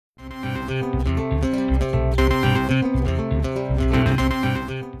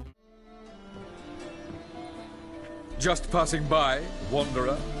Just passing by,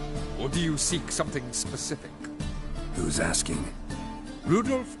 wanderer? Or do you seek something specific? Who's asking?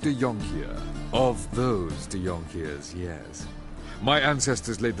 Rudolf de Jonkier. Of those de Jonkiers, yes. My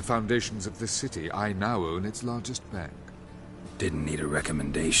ancestors laid the foundations of this city. I now own its largest bank. Didn't need a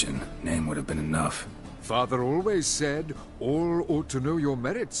recommendation. Name would have been enough. Father always said, all ought to know your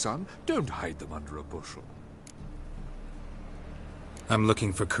merits, son. Don't hide them under a bushel. I'm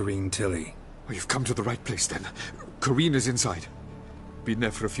looking for Corrine Tilly. Oh, you've come to the right place, then. Corrine is inside. Been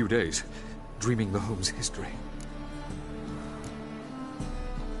there for a few days, dreaming the home's history.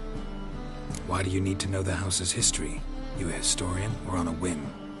 Why do you need to know the house's history? You a historian, or on a whim?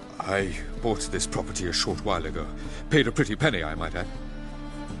 I bought this property a short while ago. Paid a pretty penny, I might add.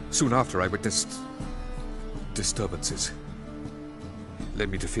 Soon after, I witnessed disturbances. Led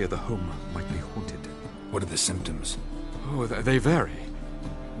me to fear the home might be haunted. What are the symptoms? Oh, they vary.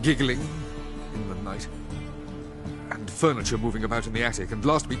 Giggling in the night. And furniture moving about in the attic. And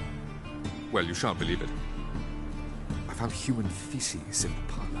last week... well, you shan't believe it. I found human feces in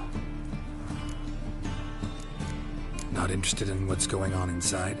the parlor. Not interested in what's going on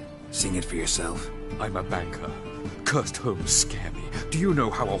inside? Seeing it for yourself? I'm a banker. Cursed homes scare me. Do you know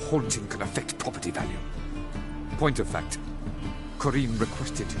how a haunting can affect property value? Point of fact, Corrine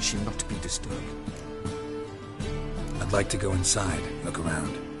requested she not be disturbed. I'd like to go inside, look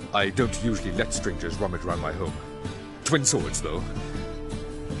around. I don't usually let strangers rummage around my home. Twin swords, though.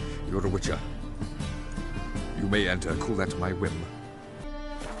 You're a witcher. You may enter, call that my whim.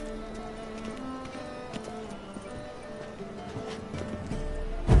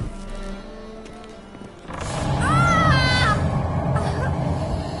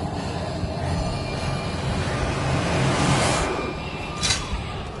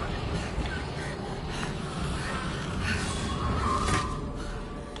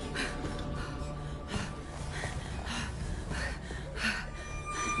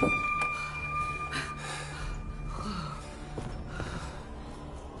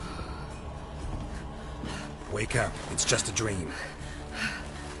 Wake up. It's just a dream.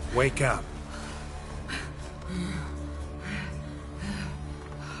 Wake up.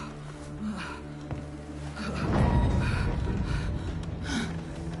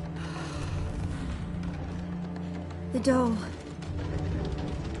 The door.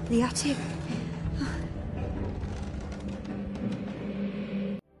 The attic.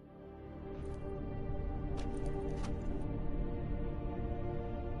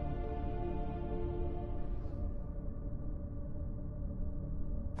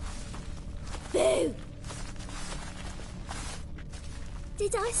 Boo!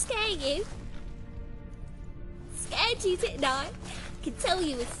 Did I scare you? Scared you, didn't I? I can tell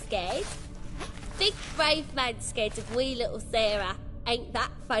you were scared. Big brave man scared of wee little Sarah. Ain't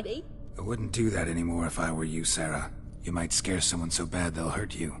that funny? I wouldn't do that anymore if I were you, Sarah. You might scare someone so bad they'll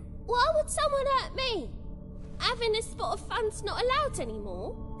hurt you. Why would someone hurt me? Having a spot of fun's not allowed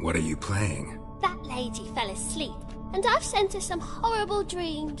anymore. What are you playing? That lady fell asleep, and I've sent her some horrible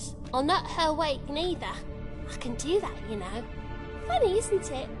dreams. I'll not her wake neither. I can do that, you know. Funny,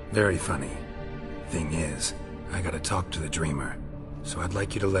 isn't it? Very funny. Thing is, I gotta talk to the dreamer, so I'd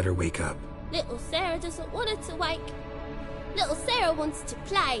like you to let her wake up. Little Sarah doesn't want her to wake. Little Sarah wants to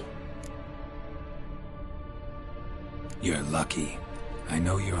play. You're lucky. I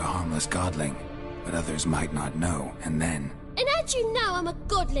know you're a harmless godling, but others might not know, and then... And how'd you know I'm a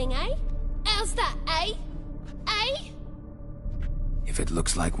godling, eh? How's that, eh? Eh? If it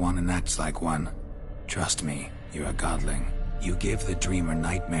looks like one and acts like one, trust me, you're a godling. You give the dreamer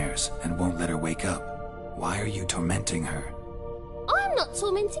nightmares and won't let her wake up. Why are you tormenting her? I'm not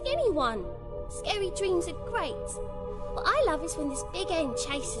tormenting anyone. Scary dreams are great. What I love is when this big hen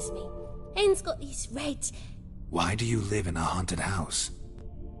chases me. Hen's got these red... Why do you live in a haunted house?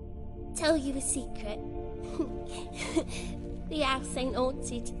 Tell you a secret. The house ain't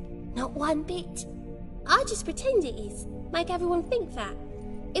haunted. Not one bit. I just pretend it is. Make everyone think that.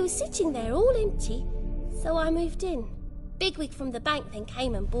 It was sitting there all empty, so I moved in. Bigwig from the bank then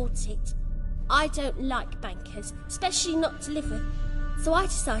came and bought it. I don't like bankers, especially not to live with, so I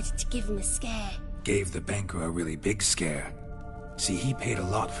decided to give him a scare. Gave the banker a really big scare. See, he paid a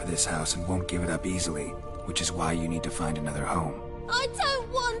lot for this house and won't give it up easily, which is why you need to find another home. I don't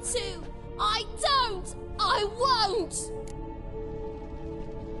want to! I don't! I won't!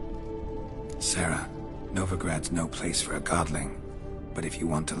 Sarah, Novigrad's no place for a godling. But if you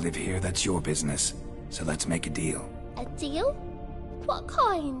want to live here, that's your business. So let's make a deal. A deal? What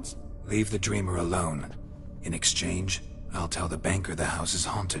kind? Leave the dreamer alone. In exchange, I'll tell the banker the house is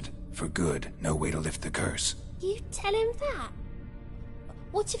haunted, For good, no way to lift the curse. You tell him that?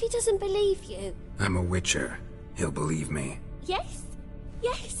 What if he doesn't believe you? I'm a witcher. He'll believe me. Yes?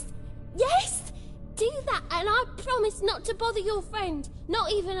 Yes? Yes! Do that and I promise not to bother your friend.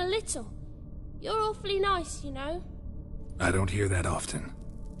 Not even a little. You're awfully nice, you know. I don't hear that often.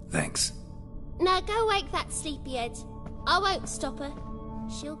 Thanks. Now go wake that sleepyhead. I won't stop her.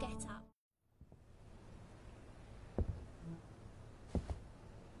 She'll get up.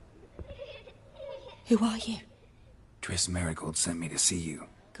 Who are you? Triss Marigold sent me to see you.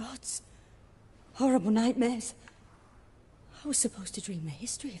 Gods. Horrible nightmares. I was supposed to dream the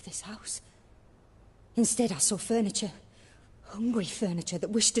history of this house. Instead, I saw furniture. Hungry furniture that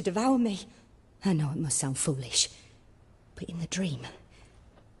wished to devour me. I know it must sound foolish, but in the dream,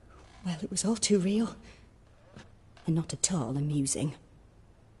 well, it was all too real. And not at all amusing.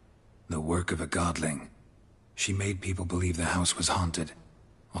 The work of a godling. She made people believe the house was haunted.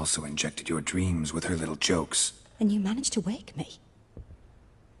 Also injected your dreams with her little jokes. And you managed to wake me.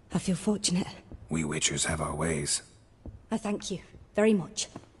 I feel fortunate. We witchers have our ways. I thank you very much.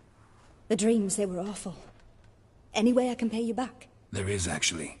 The dreams, they were awful. Any way I can pay you back? There is,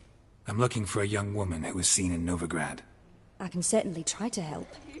 actually. I'm looking for a young woman who was seen in Novigrad. I can certainly try to help.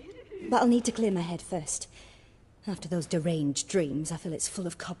 But I'll need to clear my head first. After those deranged dreams, I feel it's full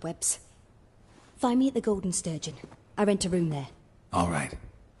of cobwebs. Find me at the Golden Sturgeon. I rent a room there. All right.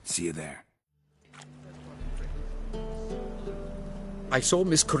 See you there. I saw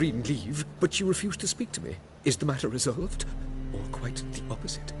Miss Corinne leave, but she refused to speak to me. Is the matter resolved? Or quite the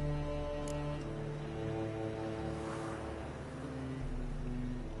opposite?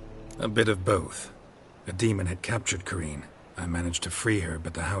 A bit of both. A demon had captured Corinne. I managed to free her,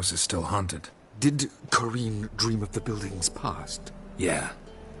 but the house is still haunted. Did Corinne dream of the building's past? Yeah.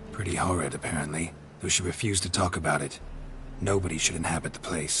 Pretty horrid, apparently, though she refused to talk about it. Nobody should inhabit the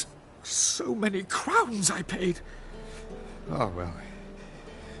place. So many crowns I paid! Oh, well.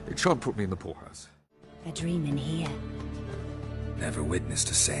 It shan't put me in the poorhouse. A dream in here. Never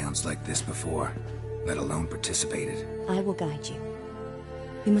witnessed a seance like this before, let alone participated. I will guide you.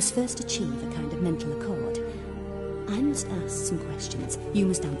 We must first achieve a kind of mental accord. I must ask some questions. You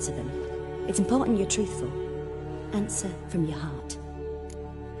must answer them. It's important you're truthful. Answer from your heart.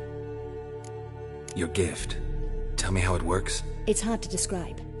 Your gift. Tell me how it works. It's hard to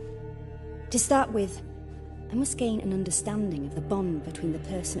describe. To start with, I must gain an understanding of the bond between the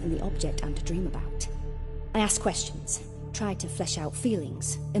person and the object I'm to dream about. I ask questions, try to flesh out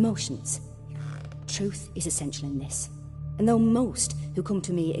feelings, emotions. Truth is essential in this. And though most who come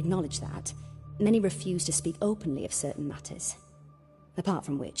to me acknowledge that, many refuse to speak openly of certain matters. Apart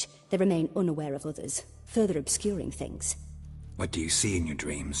from which, they remain unaware of others, further obscuring things. What do you see in your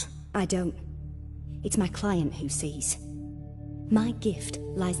dreams? I don't. It's my client who sees. My gift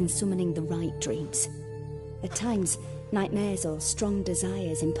lies in summoning the right dreams. At times, nightmares or strong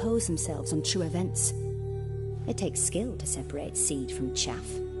desires impose themselves on true events. It takes skill to separate seed from chaff.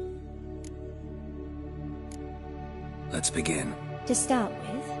 Let's begin. To start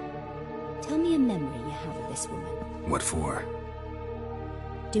with, tell me a memory you have of this woman. What for?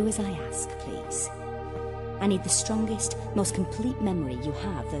 Do as I ask, please. I need the strongest, most complete memory you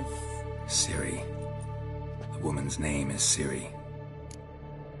have of... Ciri. The woman's name is Ciri.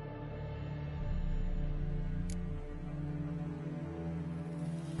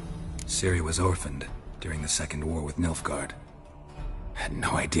 Ciri was orphaned during the Second War with Nilfgaard. Had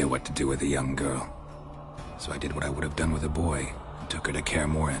no idea what to do with a young girl. So I did what I would have done with a boy and took her to Kaer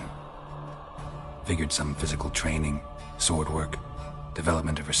Morhen. Figured some physical training, sword work,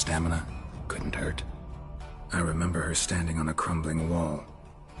 development of her stamina couldn't hurt. I remember her standing on a crumbling wall.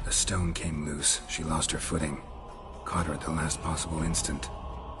 A stone came loose, she lost her footing. Caught her at the last possible instant.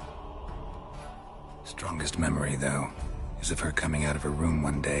 Strongest memory, though, is of her coming out of her room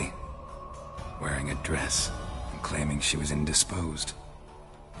one day, wearing a dress and claiming she was indisposed.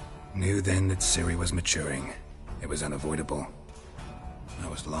 Knew then that Ciri was maturing. It was unavoidable. I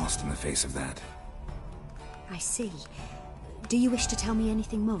was lost in the face of that. I see. Do you wish to tell me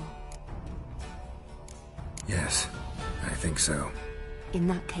anything more? Yes, I think so. In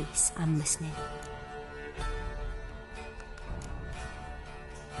that case, I'm listening.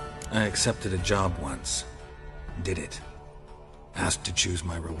 I accepted a job once. Did it. Asked to choose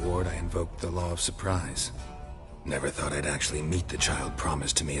my reward, I invoked the law of surprise. Never thought I'd actually meet the child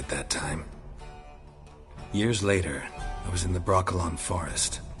promised to me at that time. Years later, I was in the Broccolon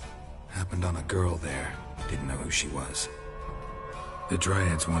forest. Happened on a girl there. Didn't know who she was. The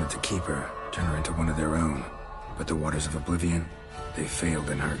Dryads wanted to keep her, turn her into one of their own. But the Waters of Oblivion, they failed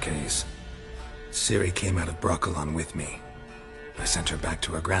in her case. Ciri came out of Broccolon with me. I sent her back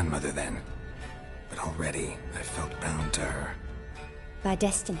to her grandmother then. But already, I felt bound to her. By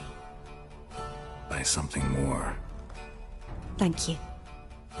destiny. By something more. Thank you.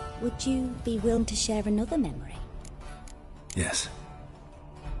 Would you be willing to share another memory? Yes.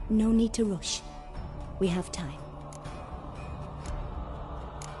 No need to rush. We have time.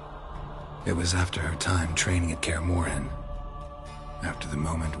 It was after her time training at Kaer Morhen. After the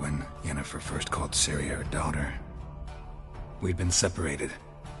moment when Yennefer first called Ciri her daughter. We'd been separated.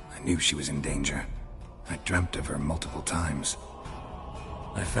 I knew she was in danger. I dreamt of her multiple times.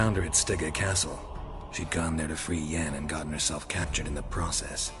 I found her at Stygga Castle. She'd gone there to free Yen and gotten herself captured in the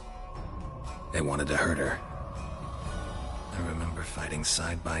process. They wanted to hurt her. I remember fighting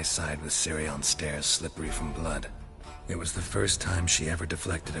side by side with Ciri on stairs slippery from blood. It was the first time she ever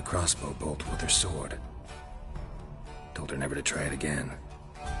deflected a crossbow bolt with her sword. Told her never to try it again.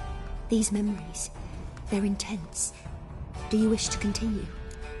 These memories, they're intense. Do you wish to continue?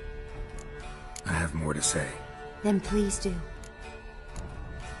 I have more to say. Then please do.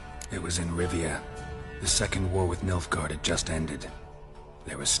 It was in Rivia. The second war with Nilfgaard had just ended.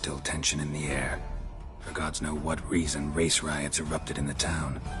 There was still tension in the air. For gods know what reason, race riots erupted in the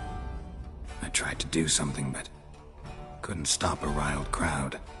town. I tried to do something, but couldn't stop a riled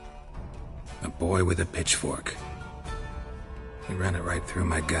crowd. A boy with a pitchfork. He ran it right through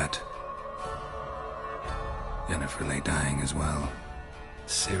my gut. Yennefer lay dying as well.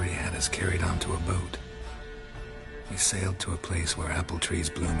 Ciri had us carried onto a boat. We sailed to a place where apple trees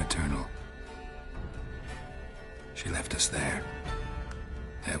bloom eternal. She left us there.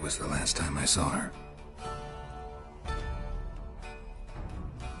 That was the last time I saw her.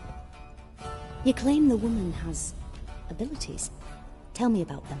 You claim the woman has abilities. Tell me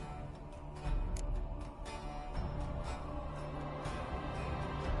about them.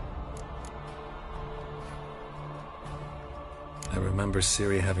 I remember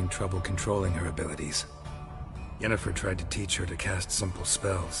Ciri having trouble controlling her abilities. Yennefer tried to teach her to cast simple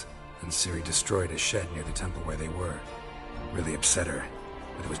spells, and Ciri destroyed a shed near the temple where they were. Really upset her,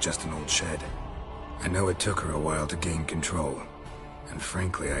 but it was just an old shed. I know it took her a while to gain control, and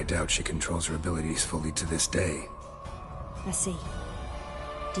frankly, I doubt she controls her abilities fully to this day. I see.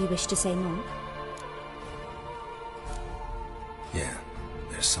 Do you wish to say more? Yeah,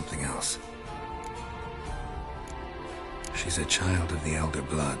 there's something else. She's a child of the Elder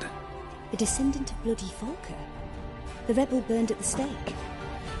Blood. A descendant of bloody Volker. The rebel burned at the stake.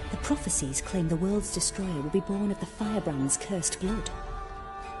 The prophecies claim the world's destroyer will be born of the Firebrand's cursed blood.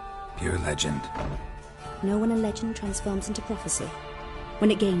 Pure legend. Know when a legend transforms into prophecy?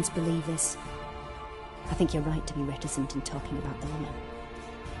 When it gains believers. I think you're right to be reticent in talking about the woman.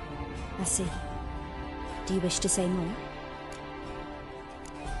 I see. Do you wish to say more?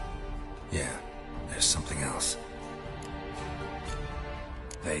 Yeah, there's something else.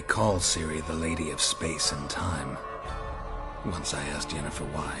 They call Ciri the Lady of Space and Time. Once I asked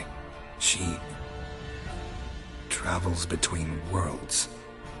Yennefer why. She travels between worlds.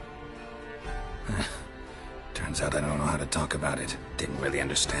 Turns out I don't know how to talk about it. Didn't really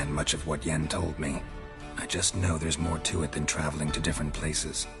understand much of what Yen told me. I just know there's more to it than traveling to different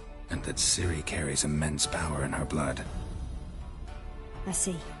places, and that Ciri carries immense power in her blood. I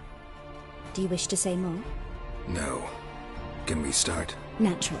see. Do you wish to say more? No. Can we start?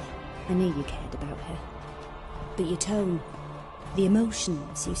 Naturally. I knew you cared about her. But your tone, the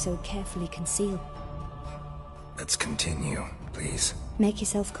emotions you so carefully conceal. Let's continue, please. Make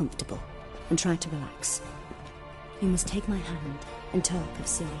yourself comfortable and try to relax. You must take my hand and talk of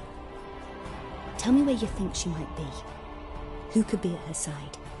Ciri. Tell me where you think she might be. Who could be at her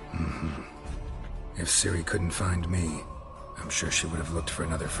side? If Ciri couldn't find me, I'm sure she would have looked for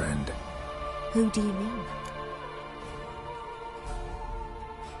another friend. Who do you mean?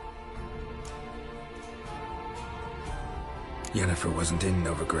 Yennefer wasn't in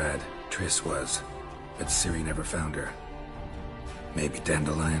Novigrad. Triss was. But Ciri never found her. Maybe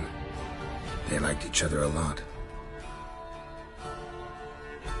Dandelion. They liked each other a lot.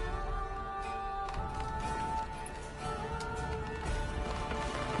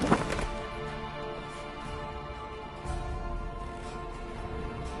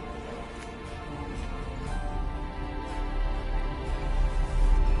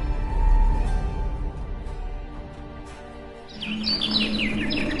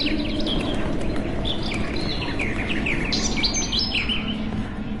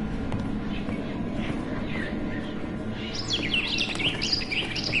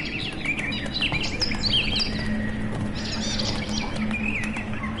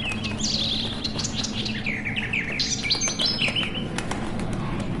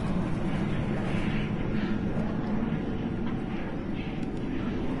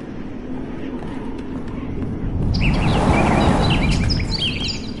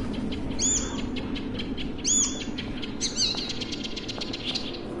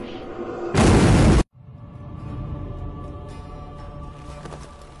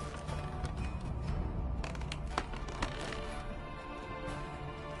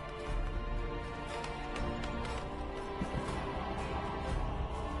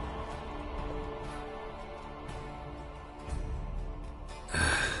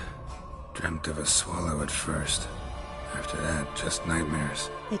 Dreamt of a swallow at first. After that, just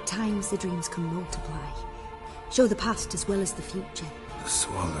nightmares. At times, the dreams can multiply. Show the past as well as the future. The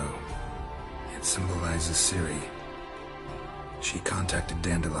swallow. It symbolizes Ciri. She contacted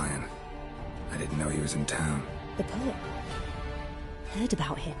Dandelion. I didn't know he was in town. The poet. Heard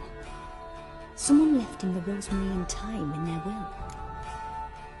about him. Someone left him the rosemary and thyme in their will.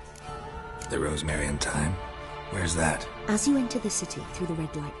 The Rosemary and Thyme? Where's that? As you enter the city through the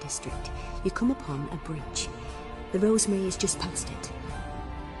red light district, you come upon a bridge. The rosemary is just past it.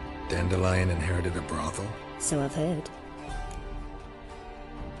 Dandelion inherited a brothel? So I've heard.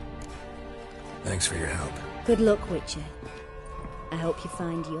 Thanks for your help. Good luck, Witcher. I hope you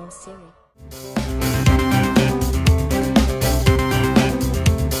find your Ciri.